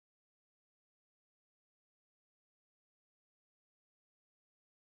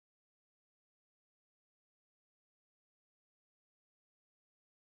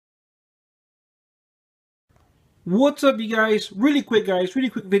What's up, you guys? Really quick, guys. Really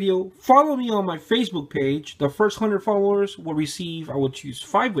quick video. Follow me on my Facebook page. The first 100 followers will receive, I will choose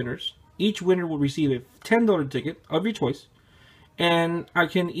 5 winners. Each winner will receive a $10 ticket of your choice. And I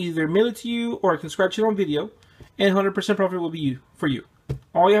can either mail it to you or I can scratch it on video. And 100% profit will be for you.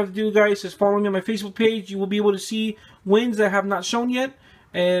 All you have to do, guys, is follow me on my Facebook page. You will be able to see wins that I have not shown yet.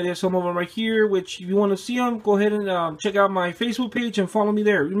 And there's some of them right here, which if you want to see them, go ahead and check out my Facebook page and follow me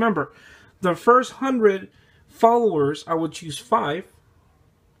there. Remember, the first 100 followers, I would choose 5.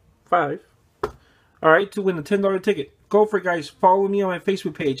 Alright, to win a $10 ticket. Go for it, guys. Follow me on my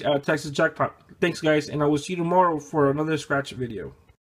Facebook page at Texas Jackpot. Thanks, guys, and I will see you tomorrow for another scratch video.